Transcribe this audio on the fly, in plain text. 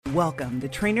Welcome to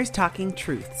Trainers Talking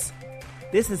Truths.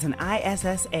 This is an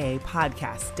ISSA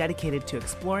podcast dedicated to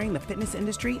exploring the fitness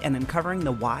industry and uncovering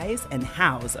the whys and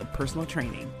hows of personal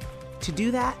training. To do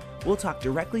that, we'll talk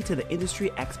directly to the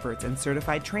industry experts and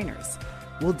certified trainers.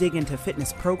 We'll dig into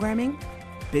fitness programming,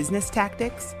 business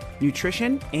tactics,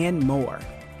 nutrition, and more.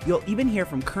 You'll even hear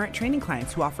from current training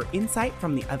clients who offer insight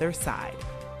from the other side.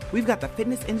 We've got the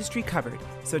fitness industry covered,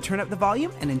 so turn up the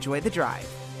volume and enjoy the drive.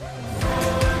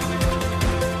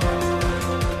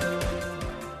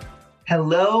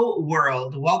 Hello,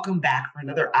 world. Welcome back for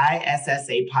another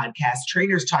ISSA podcast,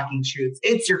 Trainers Talking Truths.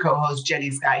 It's your co-host,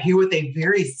 Jenny Scott, here with a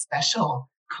very special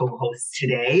co-host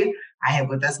today. I have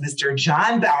with us Mr.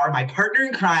 John Bauer, my partner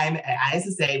in crime at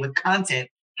ISSA with content.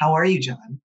 How are you,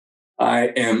 John?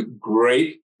 I am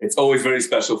great. It's always very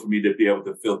special for me to be able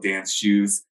to fill Dan's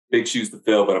shoes. Big shoes to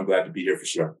fill, but I'm glad to be here for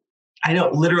sure. I know,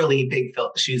 literally big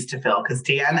shoes to fill, because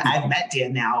Dan, I've met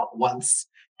Dan now once.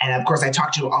 And of course, I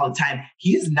talk to him all the time.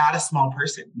 He is not a small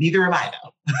person. Neither am I,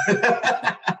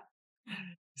 though.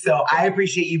 So I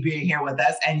appreciate you being here with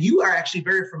us. And you are actually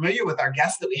very familiar with our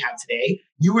guest that we have today.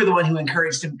 You were the one who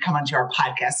encouraged him to come onto our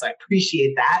podcast. So I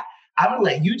appreciate that. I'm going to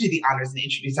let you do the honors and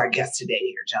introduce our guest today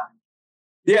here, John.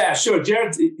 Yeah, sure.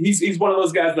 Jarod, he's one of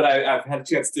those guys that I've had a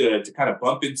chance to kind of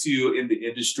bump into in the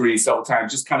industry several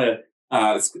times. Just kind of,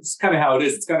 it's kind of how it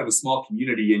is. It's kind of a small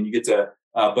community, and you get to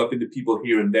bump into people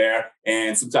here and there.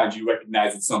 And sometimes you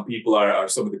recognize that some people are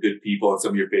some of the good people and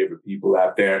some of your favorite people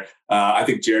out there. I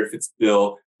think Jarod fits the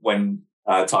bill when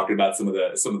talking about some of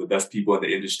the best people in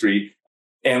the industry.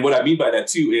 And what I mean by that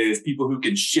too is people who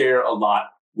can share a lot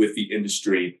with the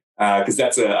industry, because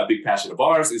that's a big passion of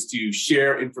ours, is to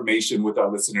share information with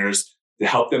our listeners to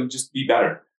help them just be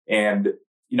better. And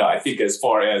I think as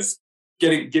far as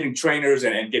getting trainers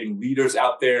and getting leaders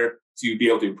out there to be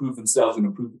able to improve themselves and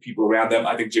improve the people around them,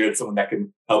 I think Jarod's someone that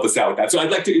can help us out with that. So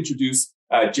I'd like to introduce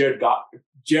Jarod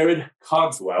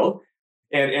Cogswell.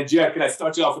 And Jarod, can I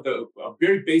start you off with a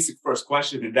very basic first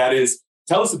question? And that is,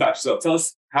 tell us about yourself. Tell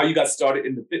us how you got started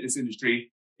in the fitness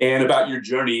industry and about your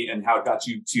journey and how it got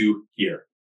you to here.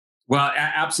 Well,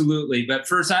 absolutely. But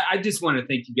first, I just want to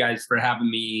thank you guys for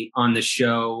having me on the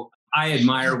show. I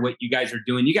admire what you guys are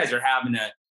doing. You guys are having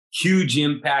a huge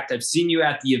impact. I've seen you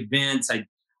at the events.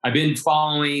 I've been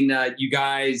following you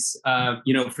guys, for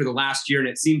the last year, and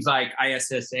it seems like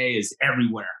ISSA is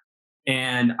everywhere.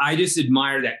 And I just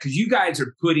admire that, because you guys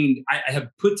are I have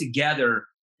put together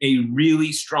a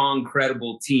really strong,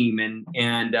 credible team.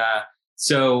 And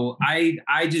so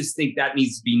I just think that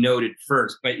needs to be noted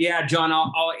first. But yeah, John,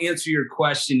 I'll answer your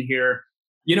question here.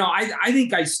 I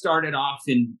think I started off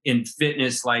in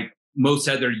fitness like most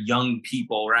other young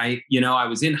people, right? I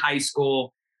was in high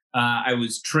school. I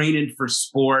was training for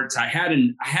sports. I had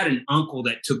an uncle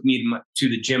that took me to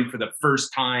the gym for the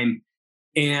first time.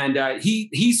 And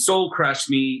he soul crushed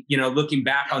me, looking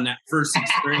back on that first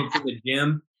experience in the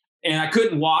gym. And I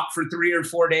couldn't walk for 3 or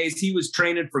 4 days. He was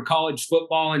training for college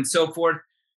football and so forth.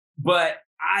 But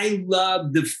I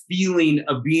loved the feeling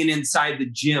of being inside the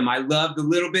gym. I loved a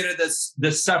little bit of the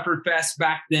Sufferfest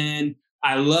back then.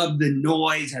 I loved the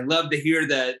noise. I loved to hear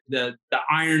the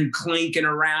iron clinking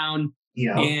around.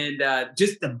 Yeah. And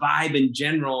just the vibe in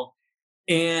general.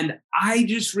 And I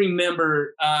just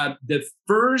remember the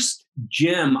first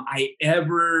gym I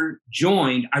ever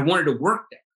joined, I wanted to work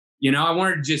there. I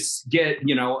wanted to just get,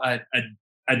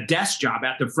 a desk job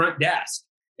at the front desk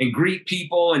and greet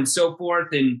people and so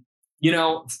forth. And,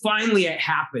 finally it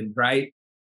happened, right?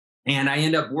 And I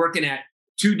ended up working at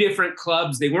 2 different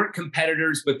clubs. They weren't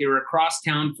competitors, but they were across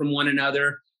town from one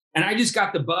another. And I just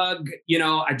got the bug.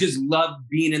 I just loved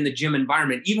being in the gym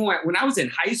environment. Even when I was in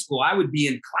high school, I would be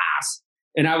in class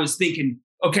and I was thinking,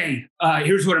 okay,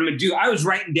 here's what I'm going to do. I was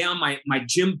writing down my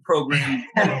gym program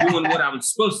and doing what I was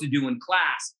supposed to do in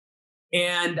class.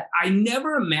 And I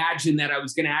never imagined that I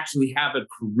was going to actually have a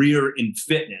career in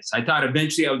fitness. I thought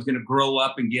eventually I was going to grow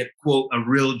up and get, quote, a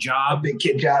real job. A big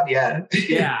kid job, yeah.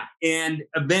 Yeah. And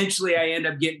eventually I end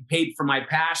up getting paid for my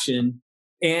passion.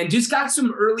 And just got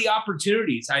some early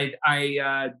opportunities.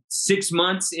 I 6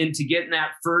 months into getting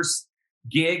that first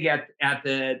gig at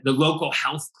the local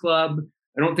health club.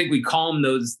 I don't think we call them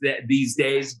those these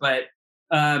days, but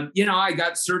I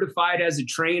got certified as a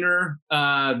trainer.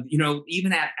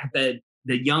 Even at the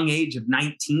young age of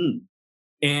 19,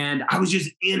 and I was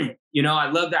just in it. I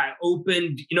love that. I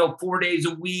opened 4 days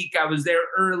a week. I was there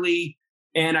early,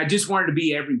 and I just wanted to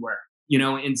be everywhere.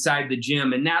 Inside the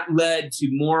gym. And that led to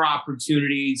more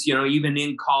opportunities, even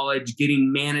in college,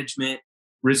 getting management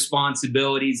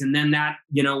responsibilities. And then that,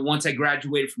 once I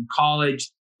graduated from college,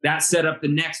 that set up the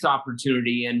next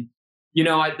opportunity. And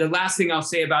The last thing I'll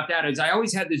say about that is I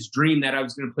always had this dream that I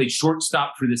was going to play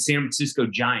shortstop for the San Francisco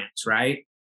Giants, right?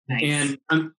 Nice.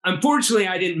 And unfortunately,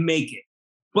 I didn't make it.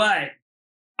 But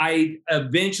I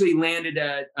eventually landed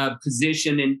a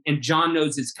position, and John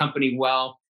knows his company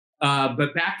well.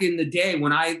 But back in the day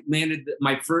when I landed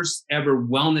my first ever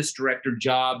wellness director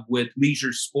job with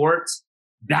Leisure Sports,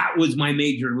 that was my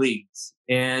major leagues.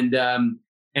 And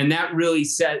that really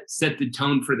set the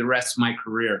tone for the rest of my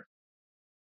career.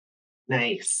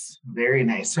 Nice. Very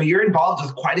nice. So you're involved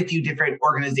with quite a few different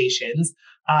organizations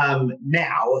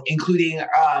now, including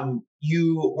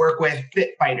you work with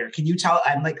Fit Fighter. Can you tell,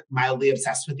 I'm like mildly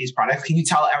obsessed with these products. Can you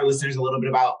tell our listeners a little bit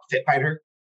about Fit Fighter?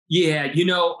 Yeah,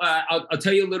 I'll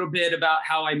tell you a little bit about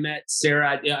how I met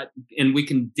Sarah, and we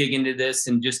can dig into this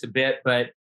in just a bit.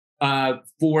 But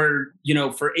for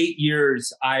 8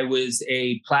 years, I was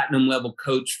a platinum level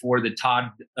coach for the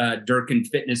Todd Durkin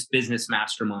Fitness Business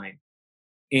Mastermind.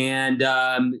 And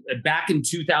back in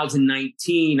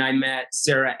 2019, I met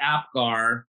Sarah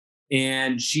Apgar,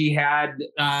 and she had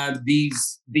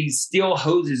these steel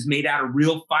hoses made out of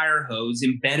real fire hose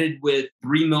embedded with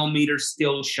 3 millimeter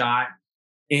steel shot.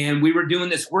 And we were doing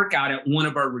this workout at one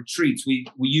of our retreats. We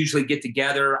usually get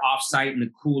together offsite in a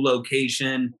cool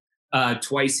location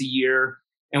twice a year.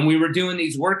 And we were doing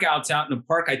these workouts out in the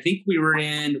park. I think we were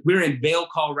in Vail,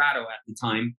 Colorado at the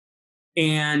time.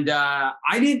 And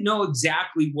I didn't know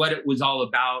exactly what it was all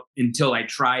about until I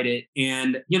tried it.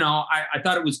 And, I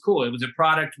thought it was cool. It was a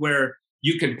product where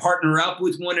you could partner up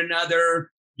with one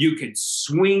another. You could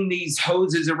swing these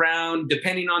hoses around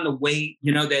depending on the weight,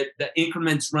 that the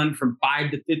increments run from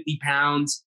 5 to 50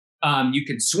 pounds. You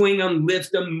could swing them,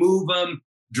 lift them, move them,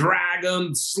 drag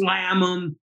them, slam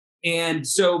them. And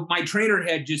so my trainer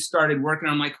had just started working.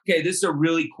 I'm like, okay, this is a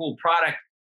really cool product.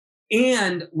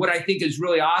 And what I think is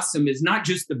really awesome is not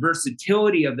just the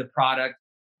versatility of the product,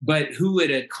 but who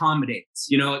it accommodates.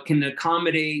 It can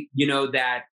accommodate,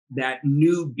 that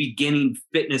new beginning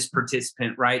fitness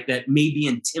participant, right? That may be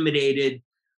intimidated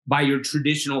by your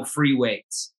traditional free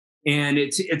weights. And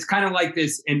it's kind of like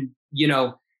this, and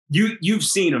you've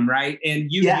seen them, right? And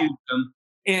you've used them.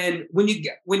 And when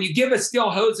you give a steel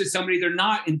hose to somebody, they're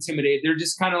not intimidated. They're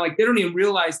just kind of like, they don't even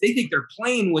realize, they think they're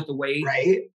playing with the weight,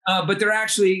 right? But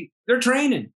they're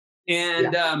training.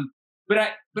 And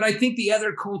but I think the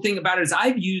other cool thing about it is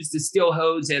I've used the steel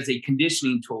hose as a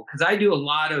conditioning tool, because I do a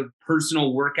lot of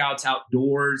personal workouts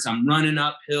outdoors. I'm running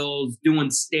up hills,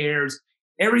 doing stairs,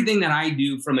 everything that I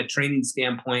do from a training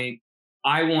standpoint.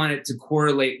 I want it to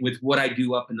correlate with what I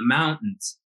do up in the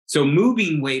mountains. So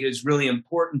moving weight is really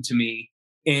important to me.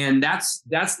 And that's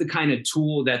the kind of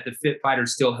tool that the Fit Fighter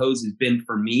steel hose has been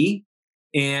for me.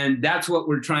 And that's what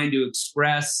we're trying to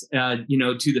express, to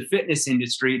the fitness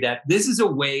industry, that this is a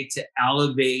way to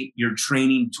elevate your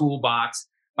training toolbox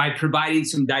by providing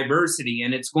some diversity.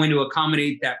 And it's going to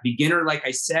accommodate that beginner, like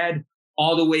I said,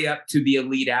 all the way up to the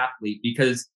elite athlete.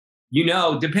 Because,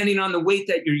 depending on the weight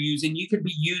that you're using, you could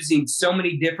be using so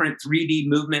many different 3D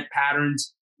movement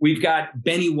patterns. We've got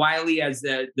Benny Wiley as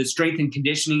the strength and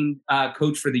conditioning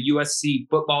coach for the USC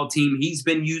football team. He's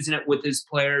been using it with his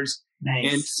players.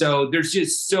 Nice. And so there's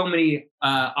just so many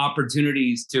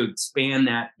opportunities to expand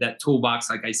that toolbox,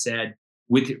 like I said,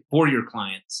 for your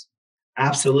clients.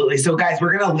 Absolutely. So guys,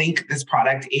 we're going to link this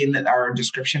product in our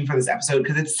description for this episode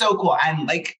because it's so cool. And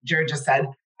like Jarod just said,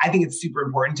 I think it's super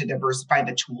important to diversify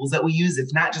the tools that we use.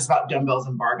 It's not just about dumbbells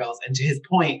and barbells. And to his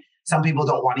point, some people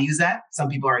don't want to use that. Some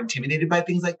people are intimidated by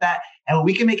things like that. And when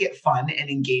we can make it fun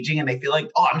and engaging and they feel like,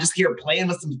 oh, I'm just here playing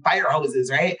with some fire hoses,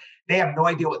 right? They have no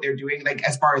idea what they're doing, like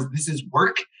as far as this is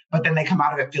work, but then they come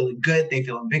out of it feeling good. They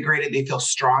feel invigorated. They feel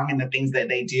strong in the things that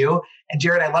they do. And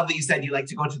Jarod, I love that you said you like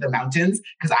to go to the mountains,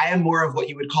 because I am more of what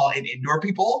you would call an indoor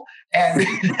people. And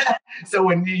so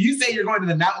when you say you're going to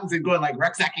the mountains and going like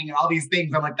rucksacking and all these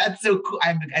things, I'm like, that's so cool.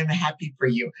 I'm happy for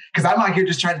you, because I'm out here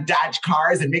just trying to dodge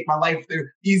cars and make my life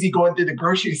easy going through the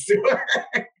grocery store.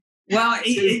 Well,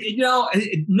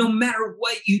 no matter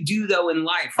what you do, though, in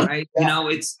life, right? Yeah.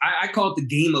 I call it the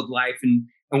game of life, and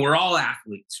we're all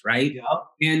athletes, right? Yeah.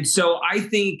 And so I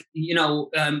think,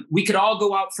 we could all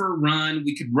go out for a run.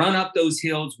 We could run up those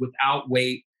hills without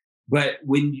weight. But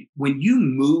when you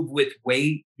move with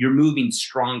weight, you're moving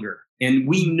stronger. And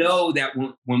we know that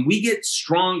when we get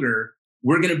stronger,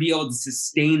 we're going to be able to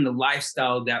sustain the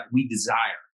lifestyle that we desire.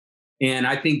 And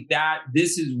I think that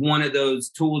this is one of those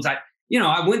tools. I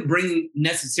wouldn't bring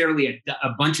necessarily a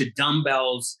bunch of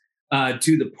dumbbells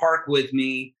to the park with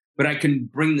me, but I can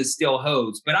bring the steel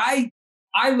hose. But I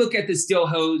look at the steel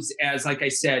hose as, like I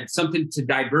said, something to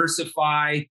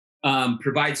diversify,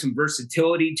 provide some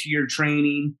versatility to your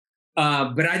training.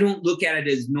 But I don't look at it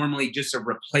as normally just a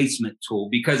replacement tool,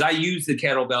 because I use the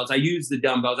kettlebells, I use the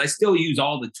dumbbells, I still use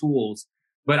all the tools.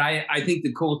 But I think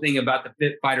the cool thing about the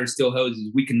Fit Fighter Steel Hose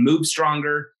is we can move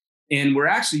stronger, and we're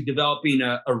actually developing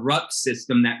a ruck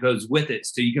system that goes with it.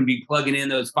 So you can be plugging in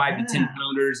those 5 to 10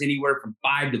 pounders, anywhere from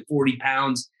 5 to 40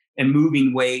 pounds, and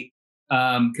moving weight.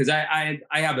 Because I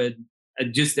have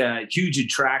just a huge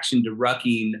attraction to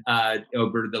rucking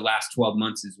over the last 12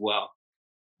 months as well.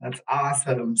 That's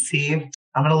awesome. See,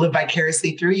 I'm going to live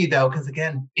vicariously through you, though, because,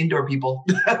 again, indoor people.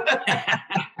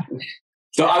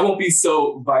 So I won't be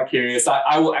so vicarious.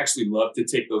 I will actually love to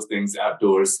take those things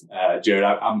outdoors,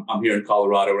 Jarod. I'm here in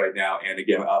Colorado right now, and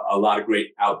again, a lot of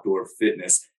great outdoor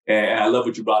fitness. And I love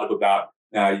what you brought up about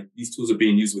these tools are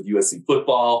being used with USC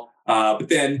football, but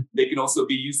then they can also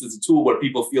be used as a tool where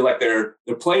people feel like they're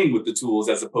playing with the tools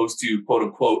as opposed to quote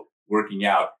unquote working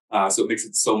out. So it makes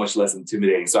it so much less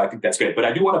intimidating. So I think that's great. But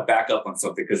I do want to back up on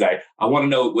something, because I want to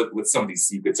know what some of these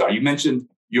secrets are. You mentioned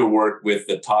your work with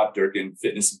the Todd Durkin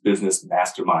Fitness Business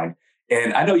Mastermind.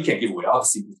 And I know you can't give away all the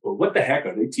secrets, but what the heck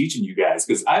are they teaching you guys?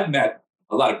 Because I've met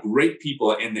a lot of great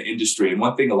people in the industry. And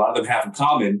one thing a lot of them have in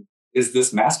common is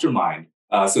this mastermind.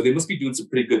 So they must be doing some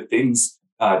pretty good things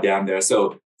down there.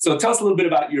 So tell us a little bit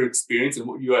about your experience and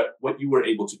what you were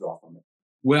able to draw from it.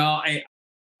 Well,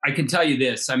 I can tell you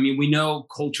this. I mean, we know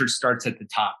culture starts at the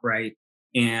top, right?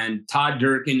 And Todd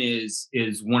Durkin is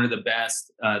one of the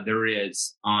best there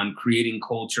is on creating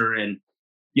culture. And,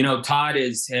 you know, Todd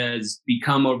has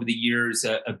become over the years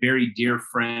a very dear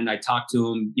friend. I talk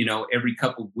to him, you know, every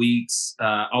couple of weeks,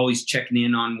 always checking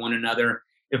in on one another.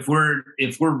 If we're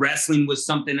wrestling with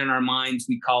something in our minds,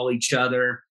 we call each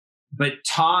other. But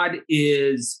Todd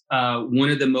is one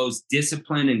of the most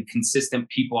disciplined and consistent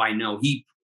people I know. He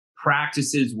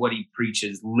practices what he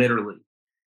preaches, literally.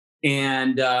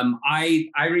 And I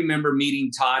remember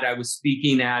meeting Todd. I was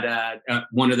speaking at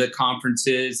one of the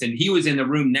conferences, and he was in the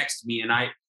room next to me. And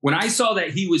when I saw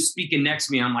that he was speaking next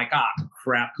to me, I'm like,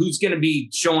 crap, who's going to be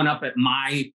showing up at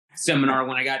my seminar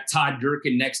when I got Todd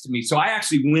Durkin next to me? So I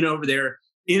actually went over there,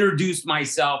 introduced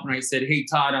myself, and I said, "Hey,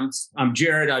 Todd, I'm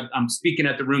Jarod. I'm speaking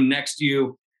at the room next to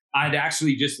you. I'd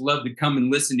actually just love to come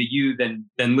and listen to you than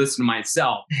listen to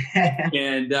myself."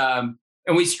 And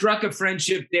we struck a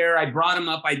friendship there. I brought him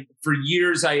up. For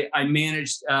years, I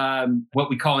managed what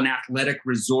we call an athletic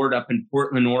resort up in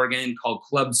Portland, Oregon, called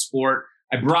Club Sport.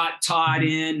 I brought Todd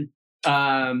in,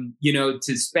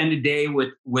 to spend a day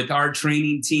with our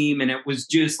training team. And it was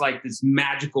just like this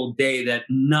magical day that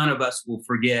none of us will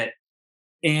forget.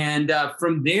 And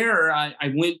from there,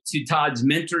 I went to Todd's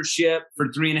mentorship for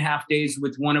 3.5 days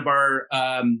with one of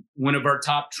our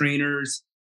top trainers,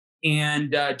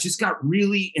 and just got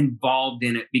really involved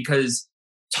in it, because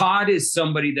Todd is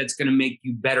somebody that's going to make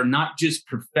you better, not just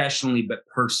professionally, but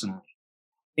personally.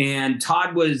 And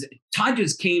Todd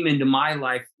just came into my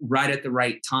life right at the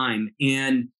right time.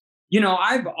 And, you know,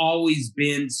 I've always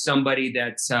been somebody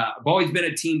that's, I've always been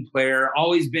a team player,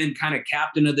 always been kind of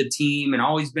captain of the team, and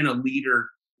always been a leader.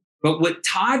 But what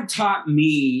Todd taught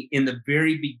me in the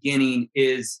very beginning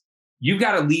is you've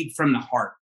got to lead from the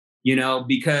heart, you know,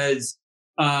 because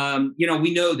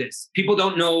we know this. People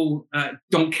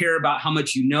don't care about how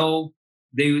much you know.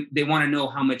 They want to know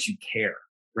how much you care,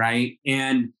 right?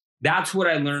 And that's what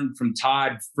I learned from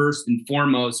Todd first and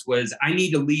foremost was I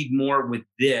need to lead more with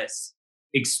this,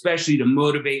 especially to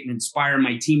motivate and inspire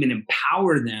my team and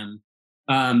empower them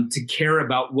to care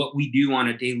about what we do on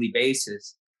a daily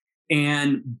basis.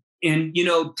 And you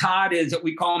know, Todd is what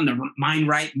we call him the mind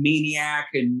right maniac.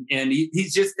 And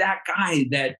he's just that guy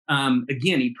that,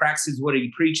 again, he practices what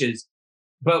he preaches.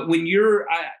 But when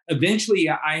eventually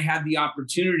I had the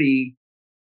opportunity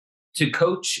to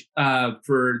coach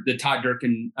for the Todd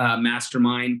Durkin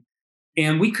Mastermind.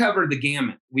 And we covered the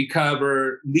gamut. We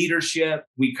cover leadership.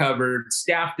 We covered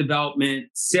staff development,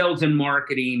 sales and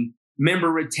marketing, member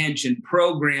retention,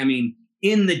 programming,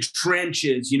 in the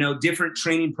trenches, you know, different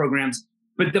training programs.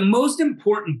 But the most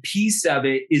important piece of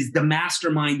it is the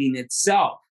masterminding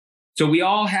itself. So we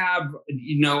all have,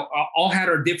 all had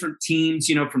our different teams,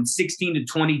 from 16 to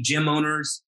 20 gym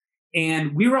owners.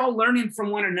 And we were all learning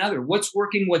from one another. What's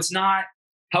working, what's not?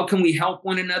 How can we help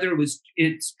one another?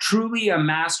 It's truly a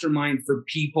mastermind for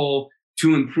people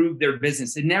to improve their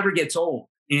business. It never gets old.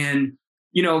 And,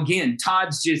 again,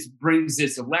 Todd's just brings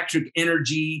this electric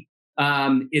energy.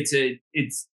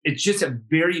 It's just a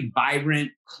very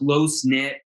vibrant,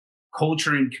 close-knit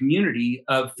culture and community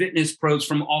of fitness pros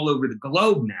from all over the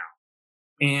globe now.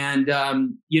 And,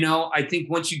 I think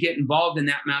once you get involved in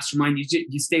that mastermind,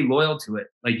 you stay loyal to it.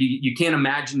 Like you can't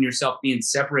imagine yourself being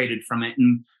separated from it.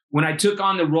 And when I took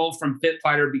on the role from Fit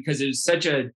Fighter, because it was such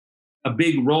a a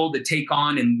big role to take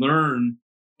on and learn,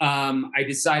 I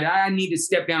decided I need to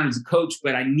step down as a coach,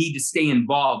 but I need to stay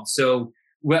involved. So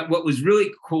what was really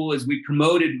cool is we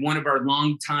promoted one of our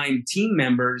longtime team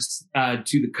members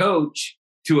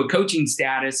to a coaching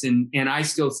status, and I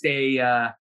still stay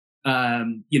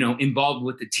involved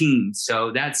with the team.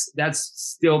 So that's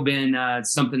still been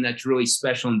something that's really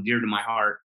special and dear to my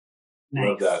heart.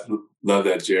 Nice. Love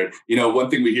that, Jarod. One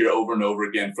thing we hear over and over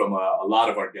again from a lot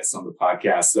of our guests on the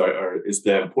podcast is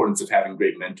the importance of having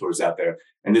great mentors out there.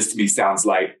 And this to me sounds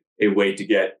like a way to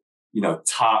get,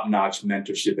 top-notch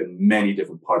mentorship in many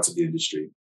different parts of the industry.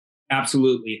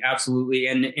 Absolutely. Absolutely.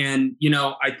 And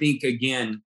I think,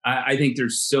 again, I think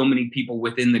there's so many people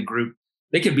within the group,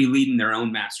 they could be leading their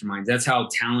own masterminds. That's how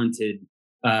talented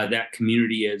that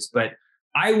community is. But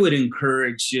I would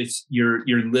encourage just your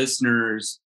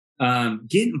listeners,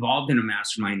 get involved in a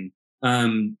mastermind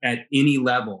at any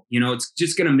level. It's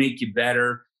just going to make you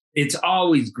better. It's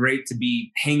always great to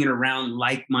be hanging around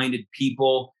like-minded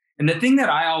people. And the thing that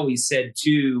I always said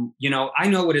too, I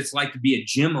know what it's like to be a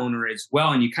gym owner as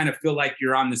well. And you kind of feel like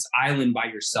you're on this island by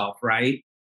yourself, right?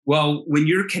 Well, when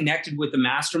you're connected with a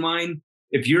mastermind,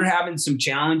 if you're having some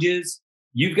challenges,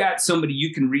 you've got somebody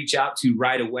you can reach out to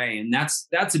right away. And that's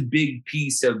a big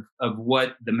piece of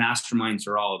what the masterminds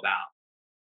are all about.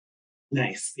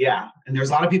 Nice. Yeah. And there's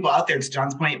a lot of people out there, to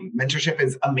John's point, mentorship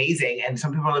is amazing. And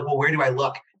some people are like, well, where do I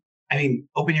look? I mean,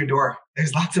 open your door.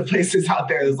 There's lots of places out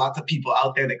there. There's lots of people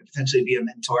out there that could potentially be a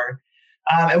mentor.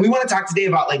 And we want to talk today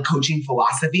about like coaching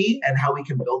philosophy and how we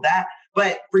can build that.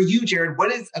 But for you, Jarod,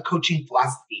 what is a coaching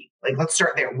philosophy? Like, let's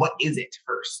start there. What is it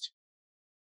first?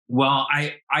 Well,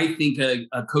 I think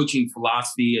a coaching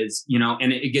philosophy is,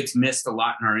 and it gets missed a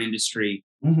lot in our industry.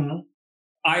 Mm-hmm.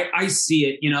 I see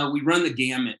it, we run the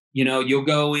gamut. You'll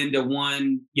go into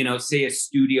one, say a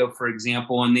studio, for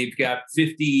example, and they've got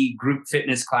 50 group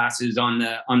fitness classes on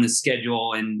the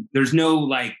schedule, and there's no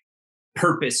like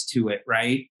purpose to it,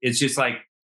 right? It's just like,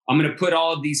 I'm going to put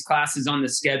all of these classes on the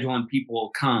schedule and people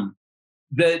will come.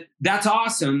 That's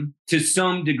awesome to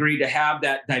some degree to have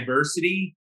that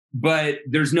diversity, but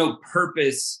there's no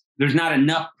purpose. There's not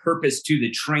enough purpose to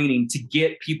the training to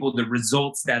get people the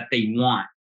results that they want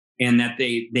and that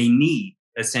they need,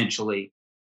 essentially.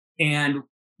 And,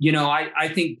 I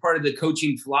think part of the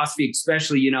coaching philosophy,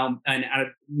 especially, and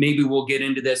maybe we'll get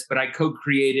into this, but I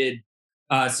co-created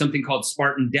something called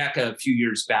Spartan DECA a few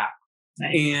years back.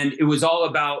 Nice. And it was all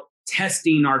about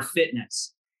testing our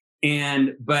fitness.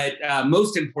 But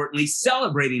most importantly,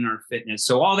 celebrating our fitness.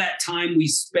 So all that time we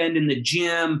spend in the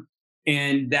gym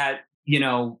and that,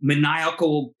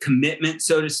 maniacal commitment,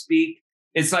 so to speak,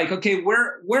 it's like, okay,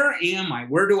 where am I?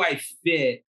 Where do I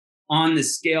fit on the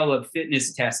scale of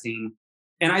fitness testing?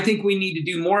 And I think we need to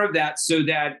do more of that so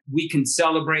that we can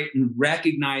celebrate and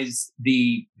recognize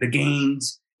the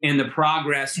gains and the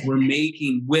progress we're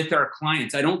making with our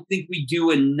clients. I don't think we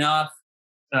do enough.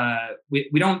 We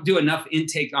don't do enough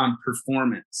intake on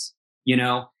performance,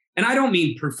 and I don't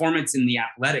mean performance in the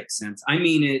athletic sense. I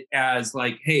mean it as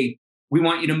like, hey, we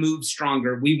want you to move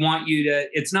stronger. We want you to,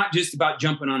 it's not just about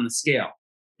jumping on the scale.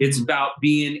 It's about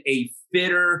being a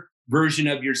fitter version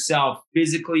of yourself,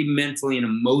 physically, mentally, and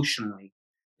emotionally,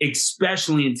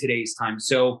 especially in today's time.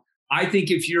 So I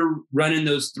think if you're running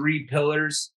those three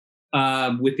pillars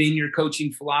within your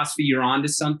coaching philosophy, you're onto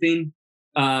something.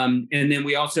 And then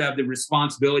we also have the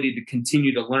responsibility to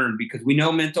continue to learn, because we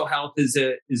know mental health is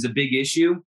a big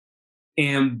issue.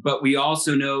 But we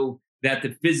also know that the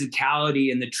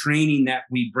physicality and the training that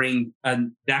we bring,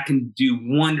 that can do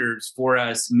wonders for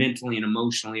us mentally and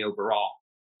emotionally overall.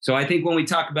 So I think when we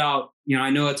talk about, I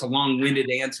know it's a long-winded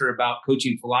answer about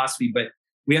coaching philosophy, but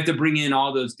we have to bring in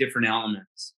all those different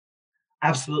elements.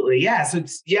 Absolutely. Yeah. So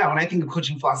when I think of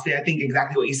coaching philosophy, I think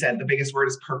exactly what you said. The biggest word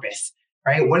is purpose,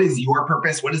 right? What is your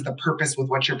purpose? What is the purpose with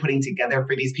what you're putting together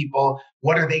for these people?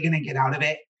 What are they going to get out of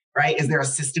it? Right? Is there a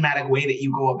systematic way that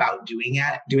you go about doing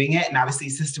it? And obviously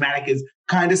systematic is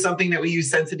kind of something that we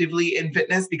use sensitively in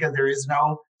fitness because there is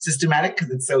no systematic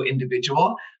because it's so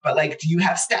individual. But like, do you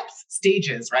have steps,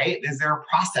 stages, right? Is there a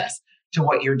process to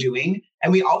what you're doing?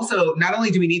 And we also, not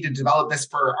only do we need to develop this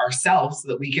for ourselves so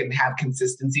that we can have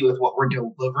consistency with what we're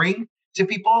delivering to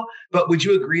people, but would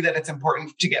you agree that it's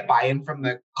important to get buy-in from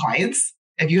the clients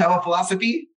if you have a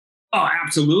philosophy? Oh,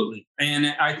 absolutely.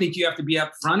 And I think you have to be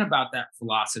upfront about that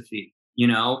philosophy,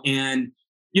 and,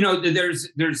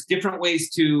 there's different ways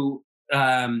to,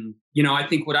 I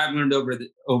think what I've learned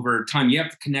over time, you have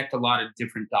to connect a lot of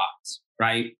different dots,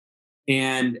 right?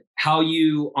 And how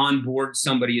you onboard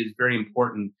somebody is very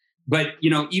important. But,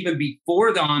 even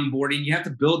before the onboarding, you have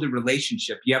to build a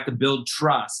relationship. You have to build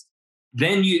trust.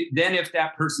 then if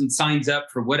that person signs up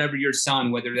for whatever you're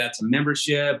selling, whether that's a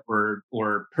membership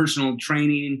or personal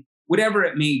training, whatever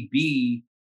it may be,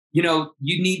 you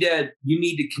need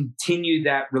to continue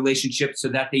that relationship so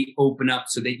that they open up,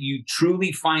 so that you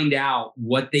truly find out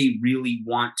what they really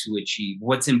want to achieve,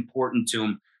 what's important to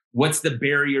them, what's the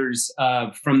barriers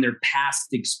from their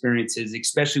past experiences,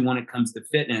 especially when it comes to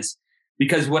fitness.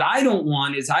 Because what I don't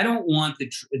want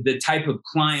the type of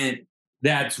client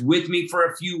that's with me for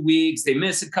a few weeks, they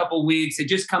miss a couple weeks, they're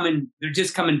just coming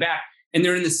back, and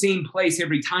they're in the same place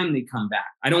every time they come back.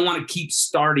 I don't want to keep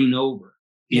starting over,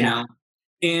 you know?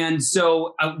 And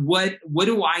so what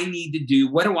do I need to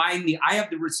do? I have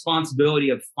the responsibility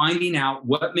of finding out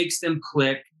what makes them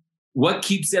click, what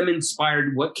keeps them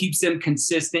inspired, what keeps them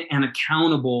consistent and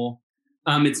accountable.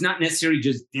 It's not necessarily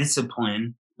just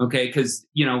discipline. Okay. Because,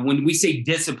 when we say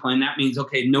discipline, that means,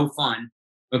 okay, no fun.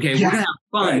 Okay. We're going to have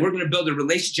fun. Right. We're going to build a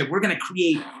relationship. We're going to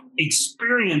create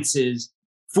experiences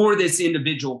for this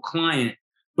individual client.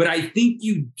 But I think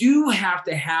you do have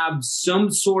to have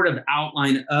some sort of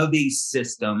outline of a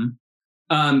system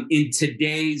in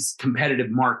today's competitive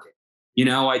market.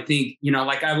 I think,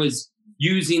 like I was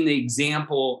using the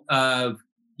example of,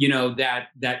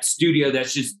 that studio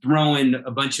that's just throwing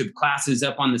a bunch of classes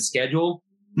up on the schedule.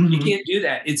 Mm-hmm. You can't do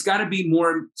that. It's got to be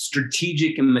more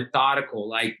strategic and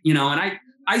methodical. And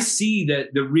I see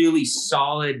that the really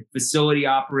solid facility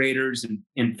operators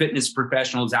and fitness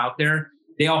professionals out there,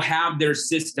 they all have their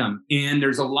system. And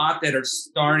there's a lot that are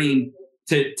starting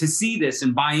to see this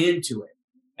and buy into it.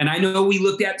 And I know we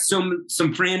looked at some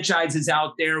franchises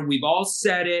out there. We've all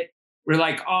said it. We're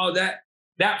like, oh,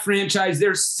 that franchise,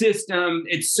 their system,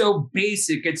 it's so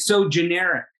basic. It's so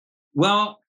generic.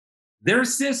 Well, their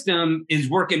system is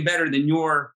working better than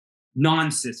your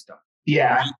non-system.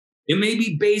 Yeah. Right? It may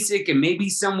be basic, it may be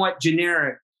somewhat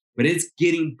generic, but it's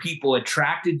getting people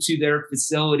attracted to their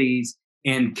facilities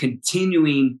and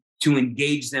continuing to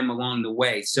engage them along the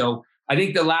way. So I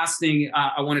think the last thing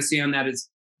I want to say on that is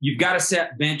you've got to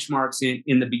set benchmarks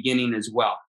in the beginning as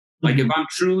well. Like if I'm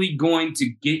truly going to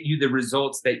get you the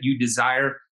results that you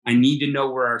desire, I need to know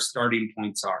where our starting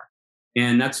points are.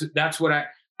 And that's what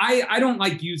I don't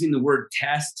like using the word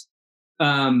test,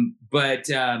 but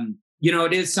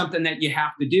it is something that you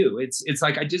have to do. It's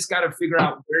like I just got to figure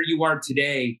out where you are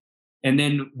today, and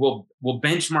then we'll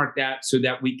benchmark that so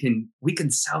that we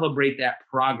can celebrate that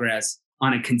progress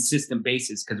on a consistent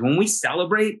basis. Because when we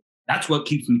celebrate, that's what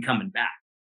keeps me coming back.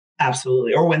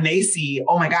 Absolutely. Or when they see,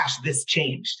 oh my gosh, this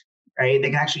changed, right? They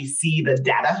can actually see the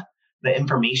data, the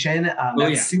information.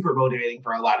 That's super motivating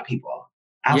for a lot of people.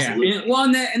 Absolutely.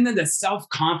 Yeah. And then the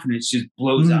self-confidence just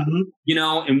blows up,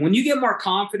 and when you get more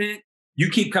confident, you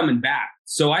keep coming back.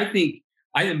 So I think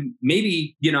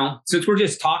maybe, since we're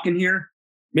just talking here,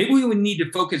 maybe we would need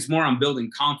to focus more on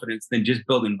building confidence than just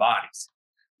building bodies.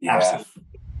 Yeah. Absolutely.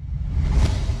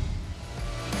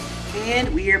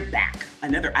 And we are back.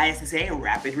 Another ISSA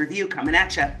rapid review coming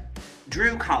at you.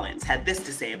 Drew Collins had this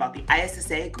to say about the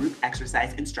ISSA Group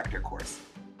Exercise Instructor course.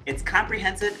 It's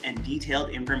comprehensive and detailed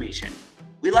information.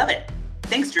 We love it.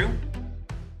 Thanks, Drew.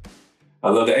 I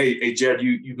love that. Hey, Jarod,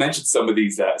 you mentioned some of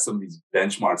these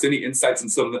benchmarks. Any insights on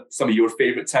some of your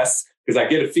favorite tests? Because I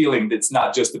get a feeling that it's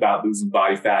not just about losing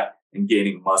body fat and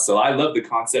gaining muscle. I love the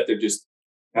concept of just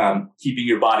keeping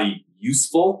your body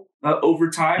useful over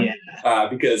time,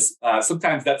 because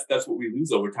sometimes that's what we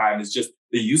lose over time is just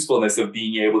the usefulness of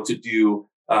being able to do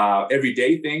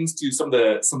everyday things to some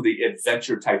of the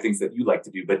adventure type things that you like to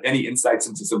do. But any insights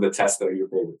into some of the tests that are your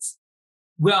favorites?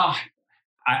 Well,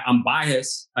 I'm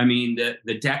biased. I mean, the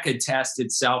DECA test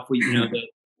itself,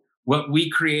 what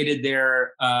we created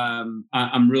there,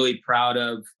 I'm really proud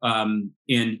of. And,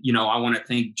 I want to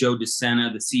thank Joe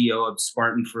DeSena, the CEO of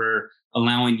Spartan, for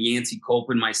allowing Yancey Culp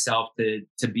and myself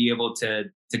to be able to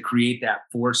create that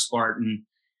for Spartan.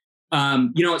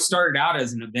 It started out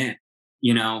as an event,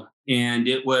 and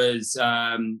it was,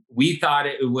 we thought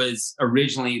it was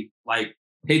originally like,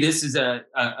 hey, this is a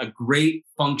great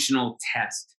functional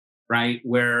test, right?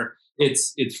 Where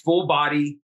it's full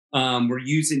body. We're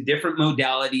using different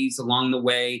modalities along the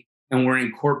way, and we're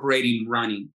incorporating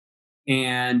running.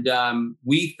 And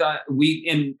we thought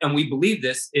we believe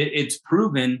this. It's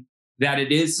proven that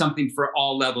it is something for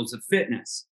all levels of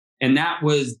fitness. And that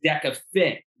was DECA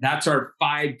Fit. That's our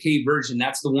 5K version.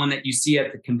 That's the one that you see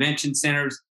at the convention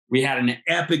centers. We had an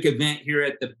epic event here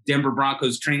at the Denver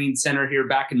Broncos Training Center here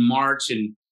back in March,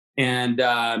 and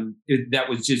that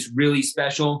was just really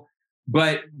special.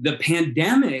 But the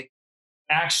pandemic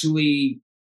actually,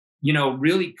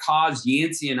 really caused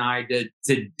Yancey and I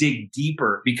to dig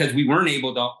deeper because we weren't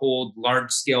able to hold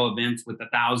large scale events with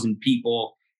 1,000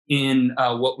 people in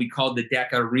what we called the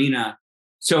DECA Arena.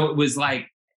 So it was like,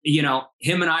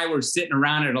 him and I were sitting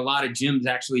around at a lot of gyms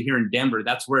actually here in Denver.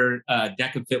 That's where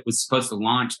DECAFit was supposed to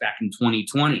launch back in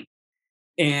 2020.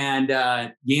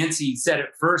 And Yancey said at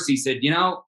first, he said,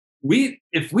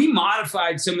 if we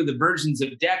modified some of the versions of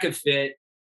DECAFit,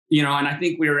 and I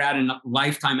think we were at a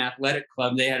Lifetime Athletic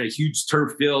Club, they had a huge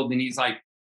turf field, and he's like,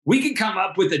 we could come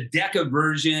up with a DECA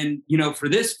version, for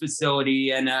this facility,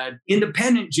 and an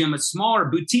independent gym, a smaller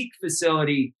boutique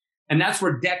facility. And that's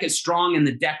where DECA Strong and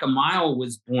the DECA Mile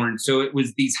was born. So it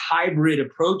was these hybrid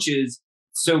approaches.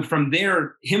 So from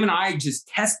there, him and I just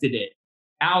tested it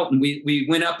out, and we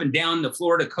went up and down the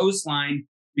Florida coastline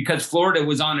because Florida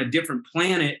was on a different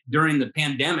planet during the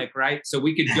pandemic, right? So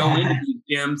we could go into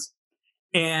these gyms,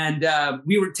 and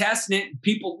we were testing it.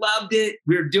 People loved it.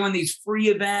 We were doing these free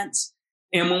events.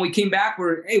 And when we came back,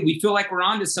 we feel like we're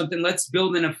onto something. Let's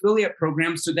build an affiliate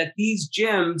program so that these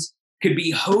gyms could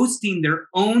be hosting their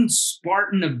own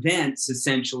Spartan events,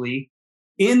 essentially,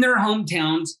 in their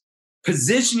hometowns,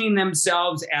 positioning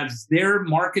themselves as their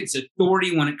market's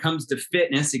authority when it comes to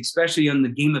fitness, especially on the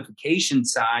gamification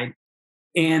side.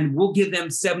 And we'll give them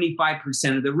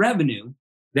 75% of the revenue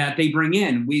that they bring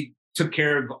in. We took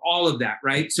care of all of that,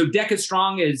 right? So DECA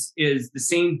Strong is the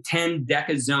same 10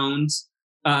 DECA zones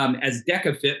as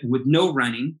DECAFit with no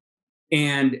running.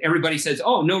 And everybody says,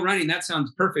 oh, no running, that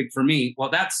sounds perfect for me. Well,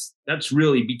 that's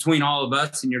really, between all of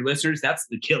us and your listeners, that's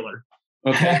the killer.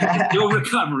 Okay. No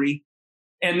recovery.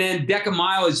 And then DECA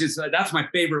Mile is just, that's my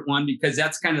favorite one because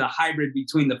that's kind of the hybrid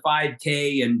between the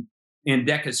 5K and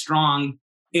DECA Strong.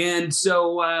 And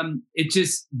so it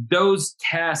just, those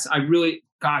tests,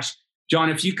 John,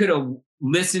 if you could have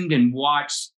listened and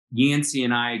watched Yancey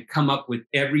and I come up with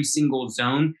every single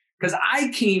zone, because I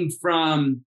came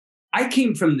from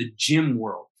the gym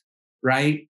world,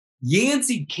 right?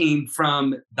 Yancey came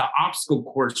from the obstacle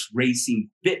course racing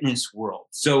fitness world.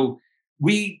 So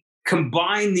we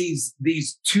combine these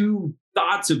two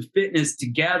thoughts of fitness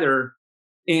together.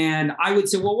 And I would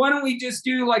say, well, why don't we just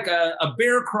do like a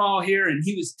bear crawl here? And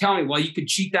he was telling me, well, you could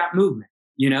cheat that movement,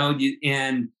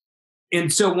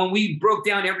 and so when we broke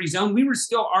down every zone, we were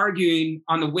still arguing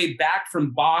on the way back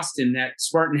from Boston at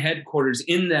Spartan headquarters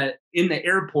in the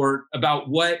airport about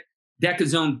what DECA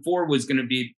Zone 4 was going to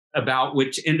be about,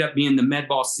 which ended up being the med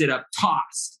ball sit-up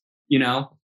toss,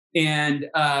 And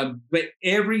but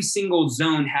every single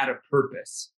zone had a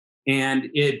purpose, and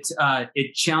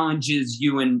it challenges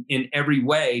you in every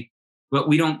way. But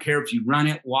we don't care if you run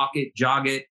it, walk it, jog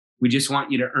it. We just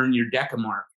want you to earn your DECA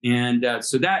mark. And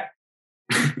so that,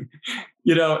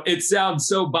 it sounds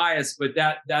so biased, but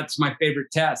that's my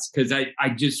favorite test because I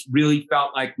just really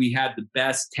felt like we had the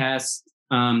best test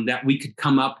that we could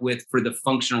come up with for the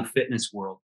functional fitness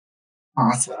world.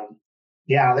 Awesome.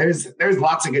 Yeah, there's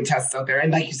lots of good tests out there.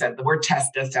 And like you said, the word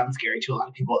test does sound scary to a lot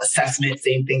of people. Assessment,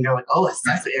 same thing. They're like, oh,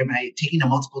 assessment, am I taking a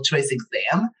multiple choice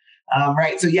exam?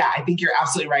 Right. So yeah, I think you're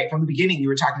absolutely right. From the beginning, you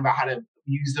were talking about how to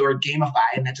use the word gamify,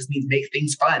 and that just means make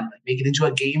things fun, like make it into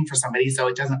a game for somebody so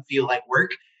it doesn't feel like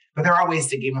work. But there are ways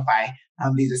to gamify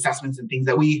these assessments and things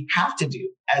that we have to do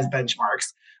as benchmarks.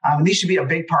 And these should be a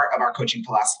big part of our coaching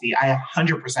philosophy. I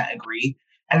 100% agree.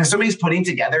 And if somebody's putting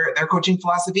together their coaching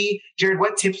philosophy, Jarod,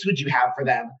 what tips would you have for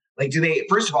them? Like,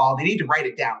 first of all, they need to write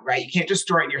it down, right? You can't just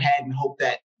store it in your head and hope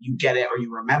that you get it or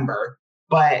you remember.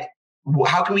 But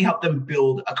how can we help them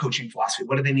build a coaching philosophy?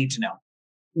 What do they need to know?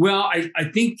 Well, I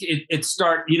think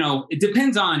it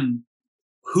depends on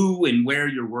who and where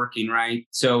you're working, right?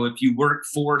 So if you work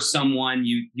for someone,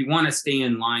 you want to stay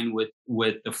in line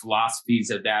with the philosophies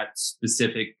of that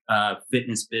specific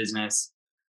fitness business.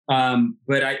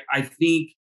 But I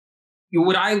think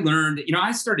what I learned,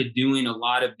 I started doing a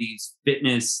lot of these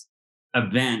fitness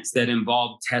events that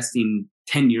involved testing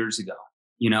 10 years ago.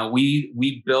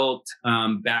 We built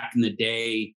back in the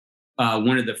day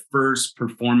one of the first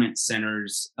performance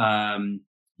centers,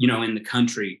 in the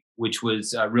country, which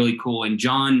was really cool. And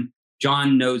John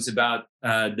knows about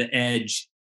the Edge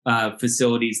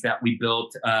facilities that we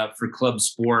built for club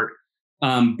sport.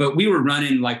 But we were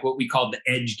running like what we called the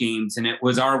Edge games, and it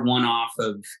was our one-off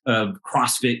of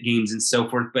CrossFit games and so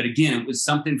forth. But again, it was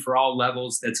something for all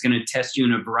levels that's going to test you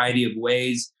in a variety of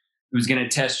ways. It was going to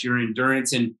test your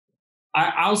endurance. And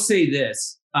I'll say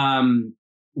this,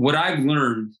 what I've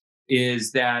learned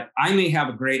is that I may have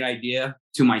a great idea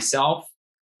to myself,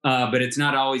 but it's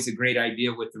not always a great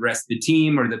idea with the rest of the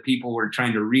team or the people we're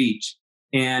trying to reach.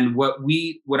 And what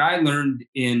I learned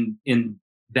in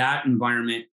that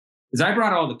environment is I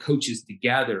brought all the coaches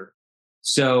together.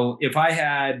 So if I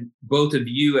had both of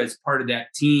you as part of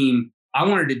that team, I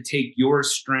wanted to take your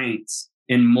strengths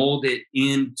and mold it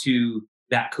into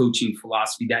that coaching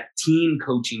philosophy, that team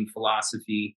coaching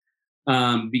philosophy,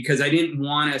 because I didn't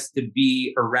want us to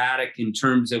be erratic in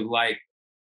terms of like,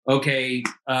 okay,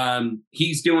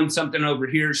 he's doing something over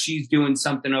here, she's doing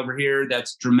something over here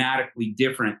that's dramatically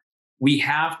different. We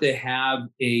have to have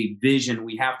a vision.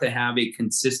 We have to have a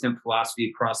consistent philosophy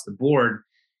across the board.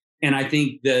 And I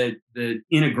think the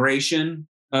integration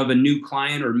of a new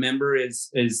client or member is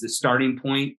the starting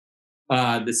point.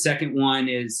 The second one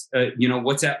is,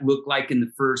 what's that look like in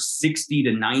the first 60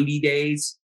 to 90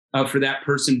 days for that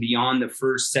person beyond the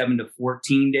first 7 to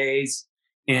 14 days?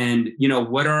 And,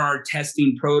 what are our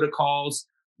testing protocols?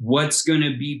 What's going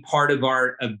to be part of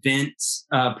our events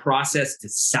process to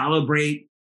celebrate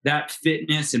that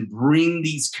fitness and bring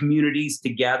these communities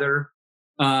together?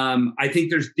 I think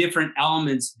there's different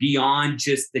elements beyond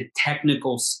just the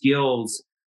technical skills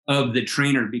of the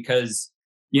trainer, because,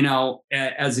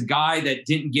 as a guy that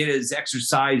didn't get his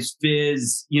exercise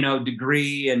phys,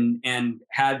 degree and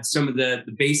had some of the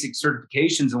basic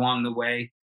certifications along the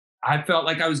way, I felt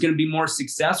like I was going to be more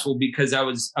successful because I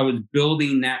was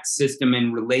building that system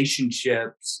and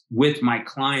relationships with my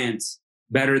clients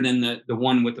better than the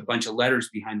one with a bunch of letters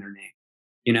behind their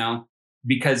name,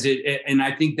 because and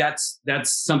I think that's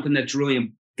something that's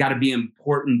really got to be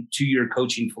important to your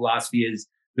coaching philosophy is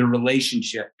the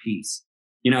relationship piece.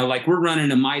 Like we're running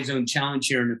a My Zone challenge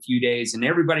here in a few days, and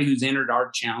everybody who's entered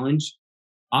our challenge,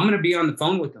 I'm going to be on the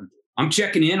phone with them. I'm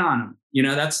checking in on them.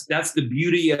 That's the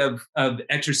beauty of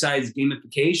exercise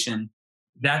gamification.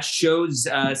 That shows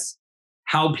us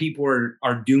how people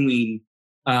are doing,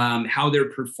 how they're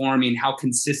performing, how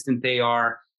consistent they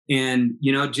are, and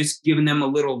just giving them a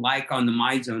little like on the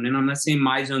My Zone. And I'm not saying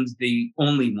My Zone's the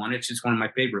only one; it's just one of my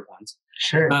favorite ones.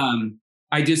 Sure.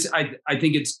 I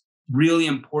think it's really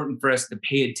important for us to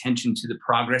pay attention to the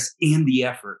progress and the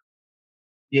effort.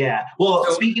 Yeah. Well,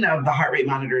 speaking of the heart rate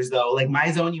monitors, though, like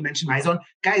My Zone, you mentioned My Zone.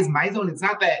 Guys, My Zone, it's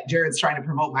not that Jarod's trying to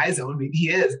promote My Zone. Maybe he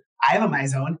is. I have a My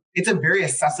Zone. It's a very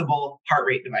accessible heart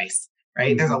rate device, right?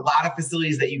 Mm-hmm. There's a lot of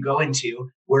facilities that you go into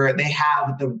where they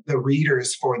have the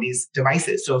readers for these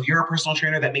devices. So if you're a personal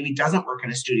trainer that maybe doesn't work in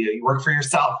a studio, you work for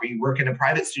yourself or you work in a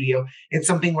private studio, it's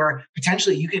something where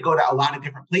potentially you could go to a lot of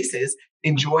different places,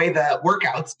 enjoy the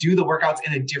workouts, do the workouts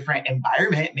in a different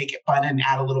environment, make it fun and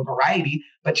add a little variety.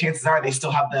 But chances are they still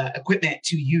have the equipment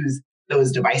to use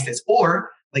those devices.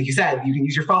 Or like you said, you can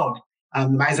use your phone. The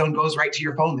My Zone goes right to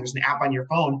your phone. There's an app on your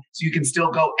phone, so you can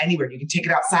still go anywhere. You can take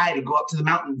it outside and go up to the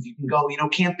mountains. You can go,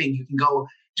 camping. You can go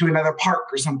to another park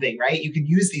or something, right? You can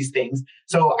use these things.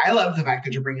 So I love the fact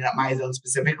that you're bringing up My Zone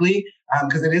specifically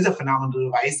because it is a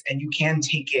phenomenal device and you can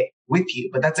take it with you.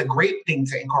 But that's a great thing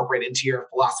to incorporate into your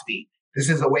philosophy. This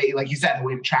is a way, like you said, a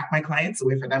way to track my clients, a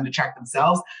way for them to track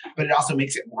themselves, but it also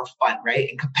makes it more fun, right?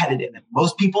 And competitive. And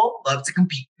most people love to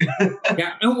compete.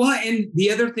 Yeah. Well, and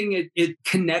the other thing, it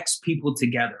connects people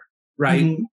together, right?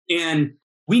 Mm-hmm. And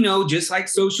we know, just like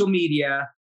social media,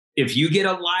 if you get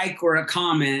a like or a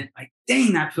comment, like,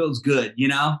 dang, that feels good,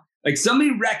 like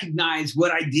somebody recognized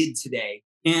what I did today.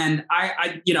 And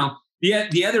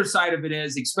the other side of it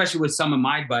is, especially with some of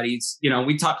my buddies,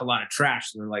 we talk a lot of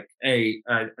trash. They're like, hey,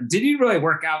 did you really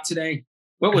work out today?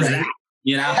 What was that?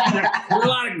 There's a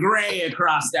lot of gray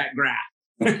across that graph.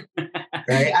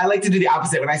 Right. I like to do the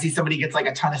opposite. When I see somebody gets like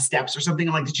a ton of steps or something,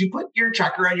 I'm like, did you put your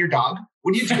tracker on your dog?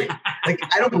 What are you doing? Like,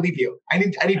 I don't believe you. I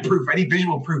need proof. I need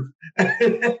visual proof.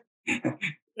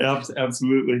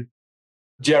 Absolutely.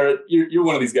 Jarod, you're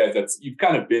one of these guys you've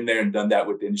kind of been there and done that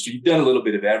with the industry. You've done a little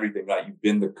bit of everything, right? You've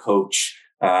been the coach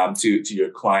to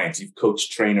your clients. You've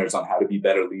coached trainers on how to be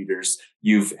better leaders.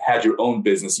 You've had your own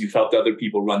business. You've helped other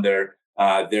people run their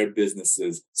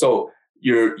businesses. So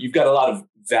you've got a lot of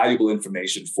valuable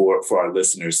information for our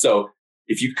listeners. So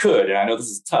if you could, and I know this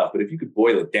is tough, but if you could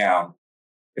boil it down,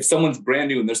 if someone's brand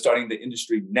new and they're starting the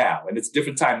industry now, and it's a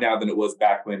different time now than it was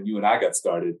back when you and I got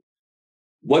started,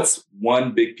 what's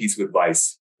one big piece of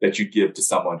advice that you give to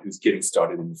someone who's getting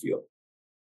started in the field?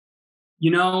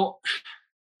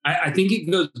 I think it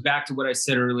goes back to what I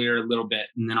said earlier a little bit,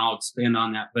 and then I'll expand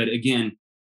on that. But again,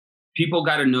 people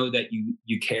got to know that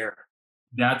you care.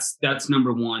 That's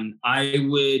number one. I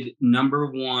would, number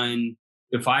one,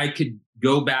 if I could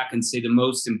go back and say the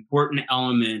most important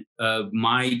element of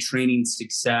my training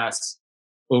success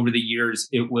over the years,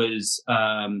 it was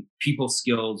people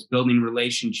skills, building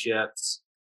relationships,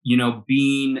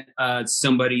 being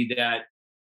somebody that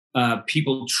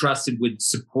people trusted would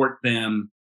support them.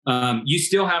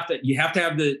 You have to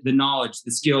have the knowledge,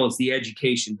 the skills, the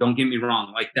education. Don't get me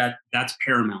wrong. Like that's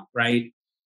paramount, right?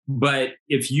 But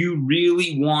if you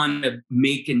really want to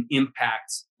make an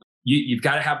impact, you've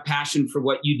got to have passion for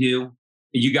what you do.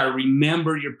 You got to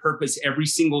remember your purpose every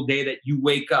single day that you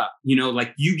wake up.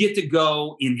 Like you get to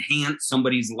go enhance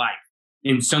somebody's life.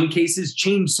 In some cases,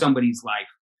 change somebody's life.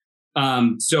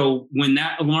 So when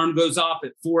that alarm goes off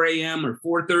at 4 a.m. or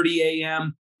 4:30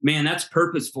 a.m., man, that's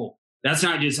purposeful. That's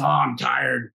not just, I'm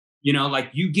tired. Like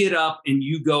you get up and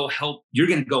you go help. You're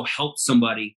going to go help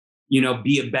somebody,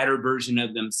 be a better version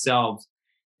of themselves.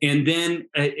 And then,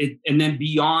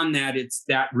 beyond that, it's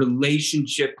that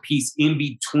relationship piece in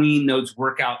between those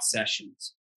workout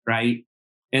sessions, right?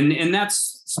 And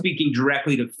that's speaking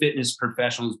directly to fitness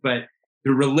professionals, but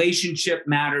the relationship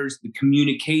matters, the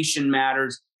communication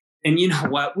matters. And you know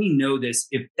what? We know this.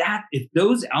 If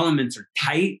those elements are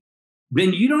tight,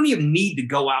 then you don't even need to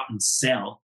go out and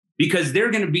sell, because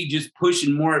they're going to be just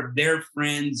pushing more of their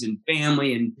friends and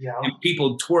family and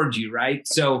people towards you, right?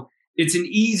 So it's an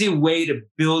easy way to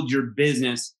build your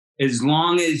business as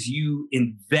long as you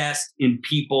invest in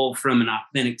people from an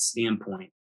authentic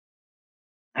standpoint.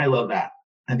 I love that.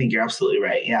 I think you're absolutely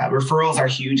right. Yeah, referrals are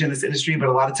huge in this industry, but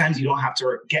a lot of times you don't have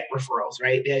to get referrals,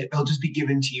 right? They'll just be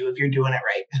given to you if you're doing it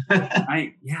right.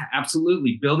 Right. Yeah,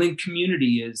 absolutely. Building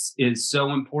community is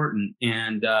so important.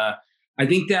 And I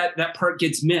think that part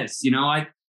gets missed.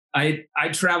 I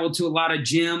travel to a lot of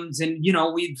gyms, and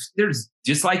there's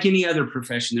just like any other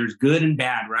profession, there's good and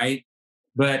bad, right?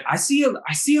 But I see a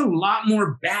lot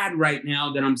more bad right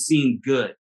now than I'm seeing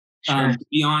good. Sure. To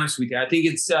be honest with you, I think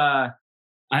it's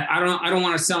I don't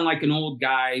want to sound like an old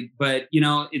guy, but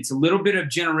it's a little bit of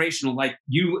generational. Like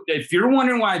if you're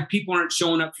wondering why people aren't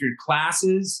showing up for your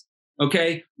classes,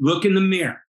 okay, look in the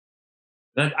mirror.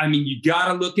 You got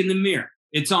to look in the mirror.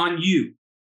 It's on you.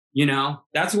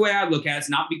 That's the way I look at it. It's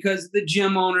not because of the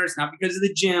gym owner. It's not because of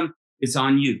the gym. It's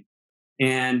on you.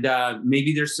 And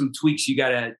maybe there's some tweaks you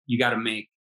gotta make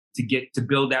to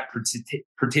build that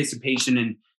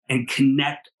participation and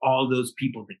connect all those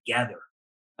people together.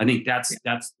 I think that's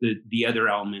the other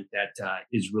element that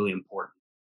is really important.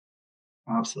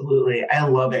 Absolutely. I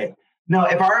love it. Now,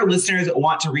 if our listeners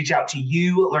want to reach out to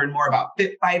you, learn more about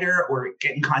FitFighter, or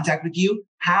get in contact with you,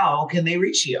 how can they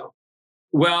reach you?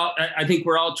 Well, I think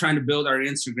we're all trying to build our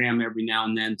Instagram every now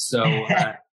and then. So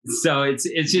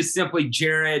it's just simply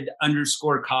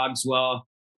Jarod_Cogswell.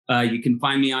 You can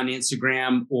find me on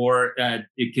Instagram, or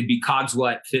it could be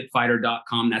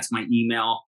Cogswell@fitfighter.com. That's my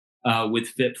email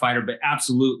with FitFighter. But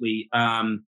absolutely,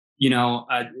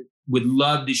 would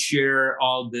love to share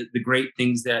all the great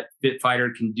things that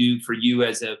FitFighter can do for you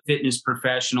as a fitness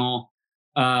professional.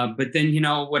 But then,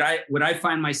 what I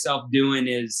find myself doing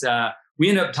is we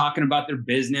end up talking about their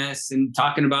business and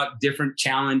talking about different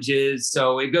challenges.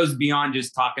 So it goes beyond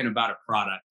just talking about a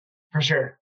product. For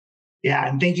sure. Yeah.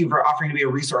 And thank you for offering to be a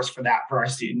resource for that for our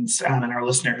students and our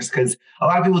listeners, because a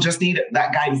lot of people just need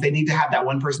that guidance. They need to have that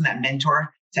one person, that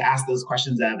mentor to ask those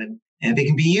questions of. And if it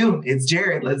can be you, it's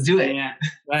Jarod. Let's do it. Yeah,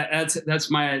 that's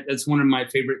one of my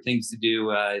favorite things to do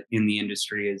in the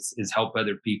industry is help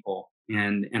other people.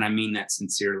 And I mean that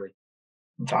sincerely.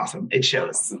 That's awesome. It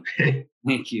shows.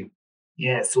 Thank you.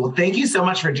 Yes. Well, thank you so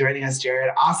much for joining us,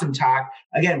 Jarod. Awesome talk.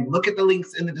 Again, look at the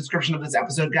links in the description of this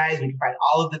episode, guys. We can find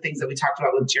all of the things that we talked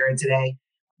about with Jarod today.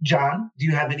 John, do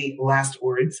you have any last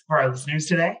words for our listeners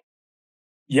today?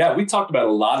 Yeah, we talked about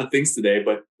a lot of things today,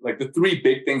 but like the three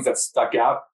big things that stuck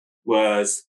out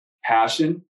was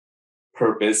passion,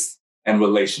 purpose, and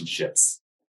relationships.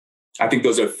 I think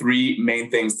those are three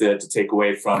main things to take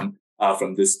away from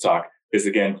this talk. Because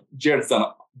again, Jarod's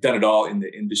done it all in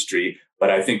the industry, but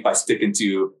I think by sticking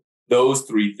to those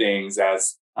three things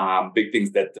as big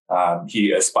things that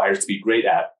he aspires to be great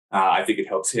at, I think it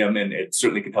helps him, and it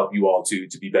certainly can help you all to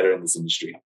be better in this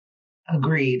industry.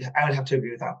 Agreed. I would have to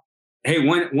agree with that. Hey,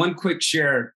 one quick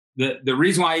share. The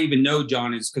reason why I even know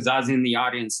John is because I was in the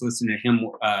audience listening to him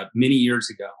many years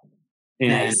ago.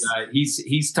 And nice.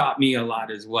 He's taught me a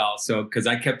lot as well. So, because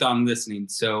I kept on listening.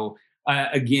 So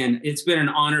again, it's been an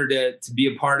honor to be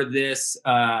a part of this.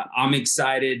 I'm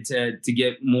excited to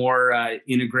get more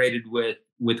integrated with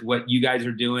what you guys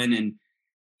are doing, and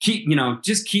keep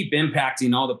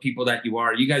impacting all the people that you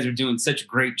are. You guys are doing such a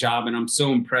great job, and I'm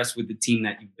so impressed with the team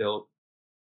that you've built.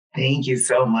 Thank you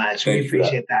so much. We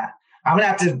appreciate that. I'm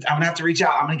gonna have to reach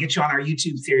out. I'm gonna get you on our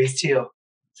YouTube series too.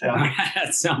 So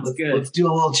that sounds good. Let's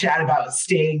do a little chat about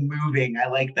staying moving. I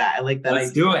like that.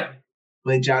 Let's do it.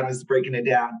 When John was breaking it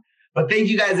down. But thank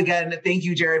you guys again. Thank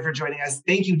you, Jarod, for joining us.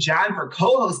 Thank you, John, for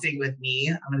co-hosting with me.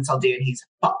 I'm going to tell Dan he's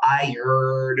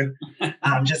fired.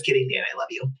 I'm just kidding, Dan. I love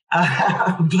you.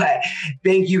 But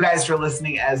thank you guys for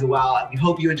listening as well. We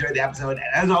hope you enjoyed the episode. And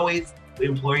as always, we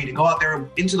implore you to go out there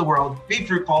into the world, be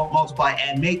fruitful, multiply,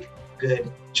 and make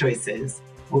good choices.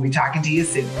 We'll be talking to you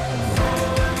soon.